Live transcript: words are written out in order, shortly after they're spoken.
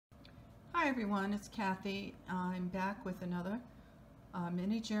Hi everyone, it's Kathy. I'm back with another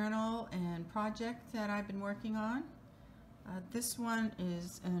mini journal and project that I've been working on. This one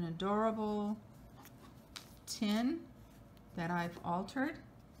is an adorable tin that I've altered,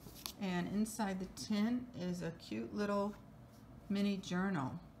 and inside the tin is a cute little mini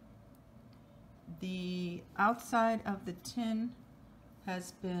journal. The outside of the tin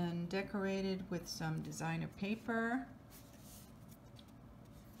has been decorated with some designer paper.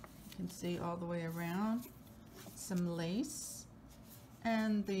 You can see all the way around, some lace,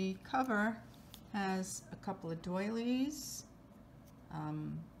 and the cover has a couple of doilies,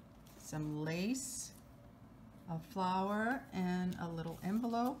 some lace, a flower, and a little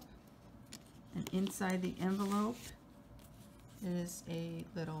envelope. And inside the envelope is a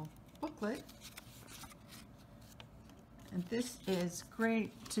little booklet. And this is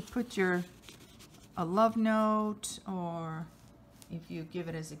great to put a love note, or if you give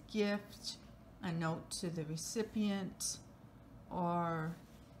it as a gift, a note to the recipient, or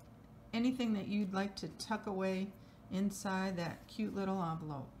anything that you'd like to tuck away inside that cute little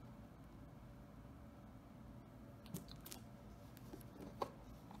envelope.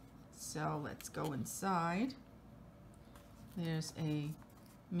 So let's go inside. There's a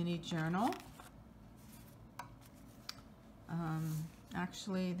mini journal.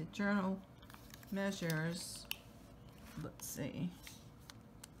 Actually, the journal measures, let's see,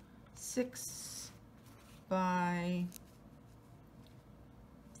 6 by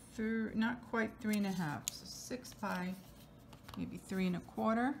not quite 3.5, so 6 by maybe 3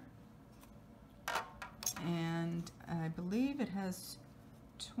 1/4, and I believe it has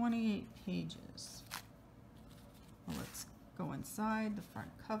 28 pages. Well, let's go inside. The front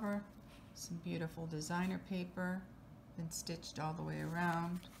cover, some beautiful designer paper, been stitched all the way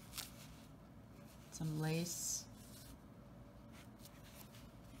around, some lace,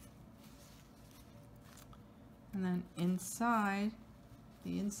 and then inside,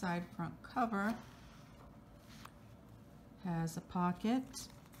 the inside front cover has a pocket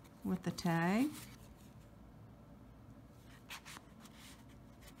with a tag.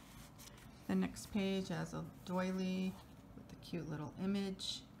 The next page has a doily with a cute little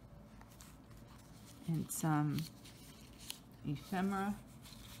image and some ephemera.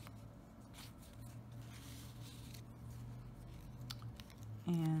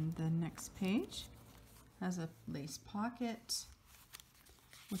 And the next page has a lace pocket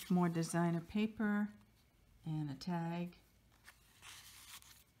with more designer paper and a tag.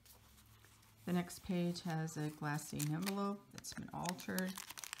 The next page has a glassine envelope that's been altered.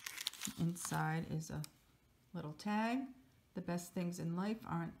 Inside is a little tag. The best things in life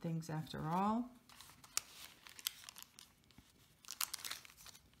aren't things after all.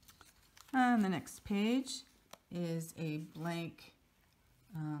 And the next page is a blank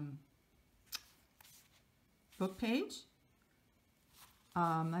book page.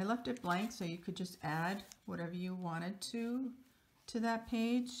 I left it blank so you could just add whatever you wanted to that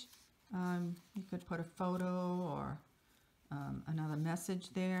page. You could put a photo or another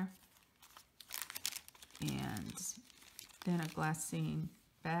message there. And then a glassine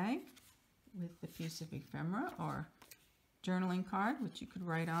bag with a piece of ephemera or journaling card, which you could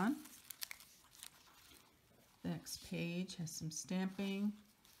write on. The next page has some stamping,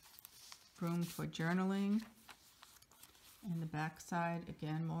 room for journaling. And the back side,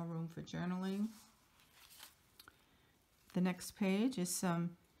 again, more room for journaling. The next page is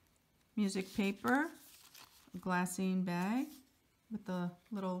some music paper, a glassine bag with a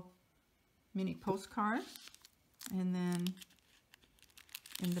little mini postcard. And then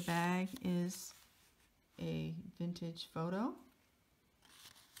in the bag is a vintage photo.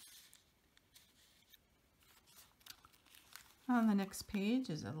 On the next page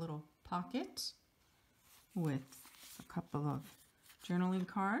is a little pocket with a couple of journaling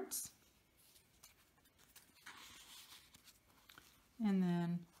cards, and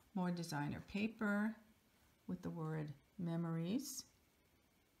then more designer paper with the word memories,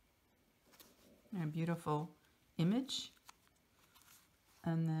 and a beautiful image,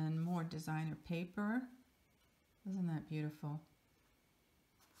 and then more designer paper. Isn't that beautiful?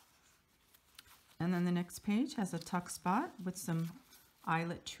 And then the next page has a tuck spot with some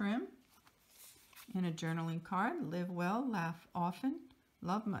eyelet trim and a journaling card. Live well, laugh often,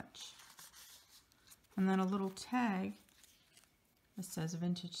 love much. And then a little tag that says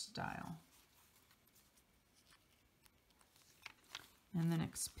vintage style. And the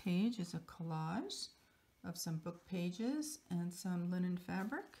next page is a collage of some book pages and some linen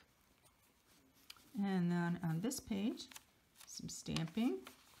fabric. And then on this page, some stamping,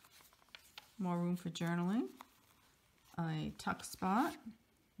 more room for journaling, a tuck spot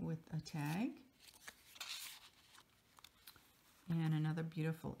with a tag. And another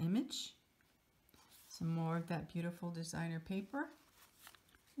beautiful image. Some more of that beautiful designer paper.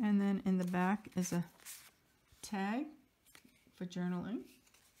 And then in the back is a tag for journaling.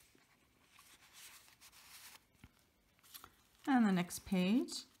 And the next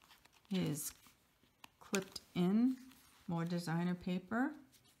page is clipped in more designer paper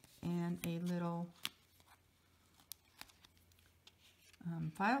and a little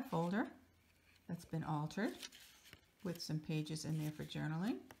file folder that's been altered with some pages in there for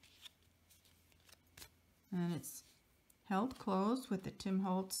journaling. And it's held closed with the Tim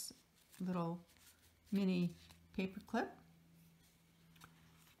Holtz little mini paper clip,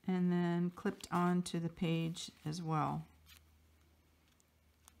 and then clipped onto the page as well.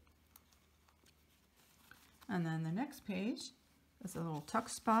 And then the next page is a little tuck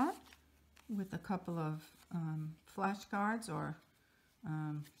spot with a couple of flashcards, or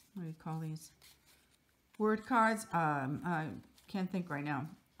what do you call these? Word cards. I can't think right now.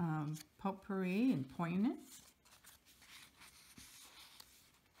 Potpourri and poignant.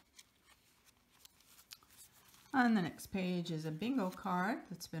 On the next page is a bingo card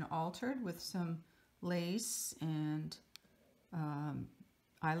that's been altered with some lace and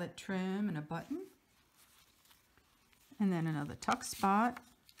eyelet trim and a button. And then another tuck spot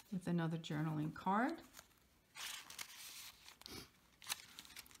with another journaling card.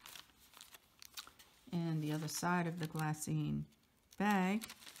 And the other side of the glassine bag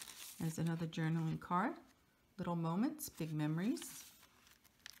is another journaling card. Little moments, big memories.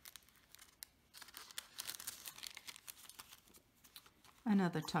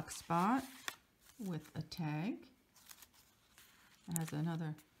 Another tuck spot with a tag. It has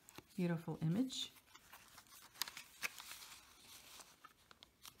another beautiful image.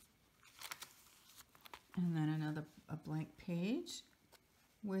 And then another blank page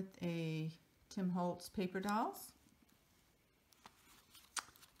with a Tim Holtz paper dolls.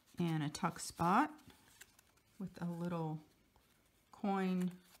 And a tuck spot with a little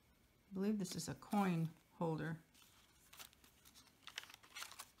coin. I believe this is a coin holder.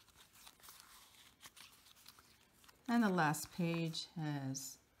 And the last page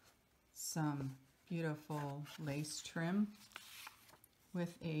has some beautiful lace trim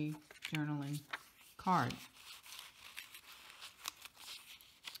with a journaling card.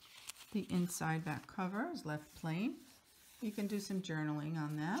 The inside back cover is left plain. You can do some journaling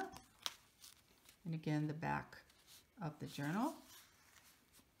on that. And again, the back of the journal.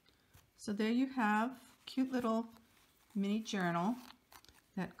 So there you have a cute little mini journal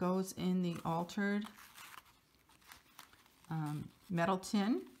that goes in the altered metal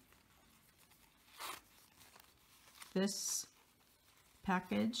tin. This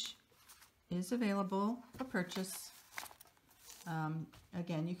package is available for purchase.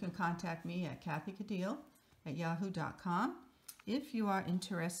 Again, you can contact me at kathycadile@yahoo.com if you are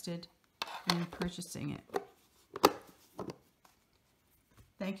interested in purchasing it.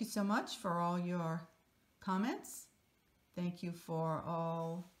 Thank you so much for all your comments. Thank you for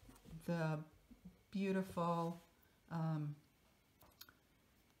all the beautiful,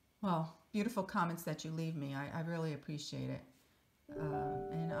 beautiful comments that you leave me. I really appreciate it.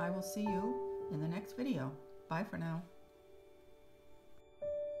 And I will see you in the next video. Bye for now.